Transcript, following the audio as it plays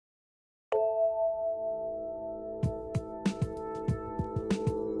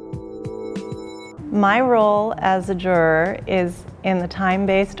My role as a juror is in the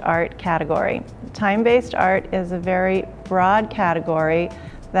time-based art category. Time-based art is a very broad category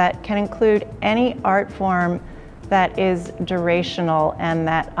that can include any art form that is durational and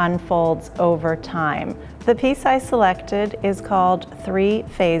that unfolds over time. The piece I selected is called 3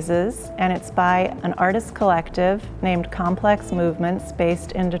 Phases, and it's by an artist collective named Complex Movements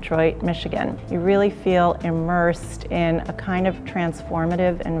based in Detroit, Michigan. You really feel immersed in a kind of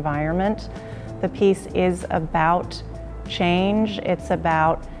transformative environment. The piece is about change, it's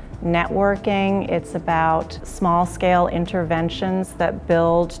about networking, it's about small-scale interventions that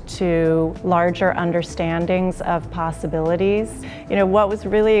build to larger understandings of possibilities. You know, what was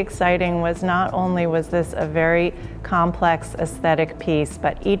really exciting was not only was this a very complex aesthetic piece,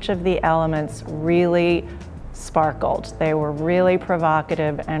 but each of the elements really sparkled. They were really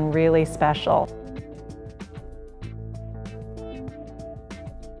provocative and really special.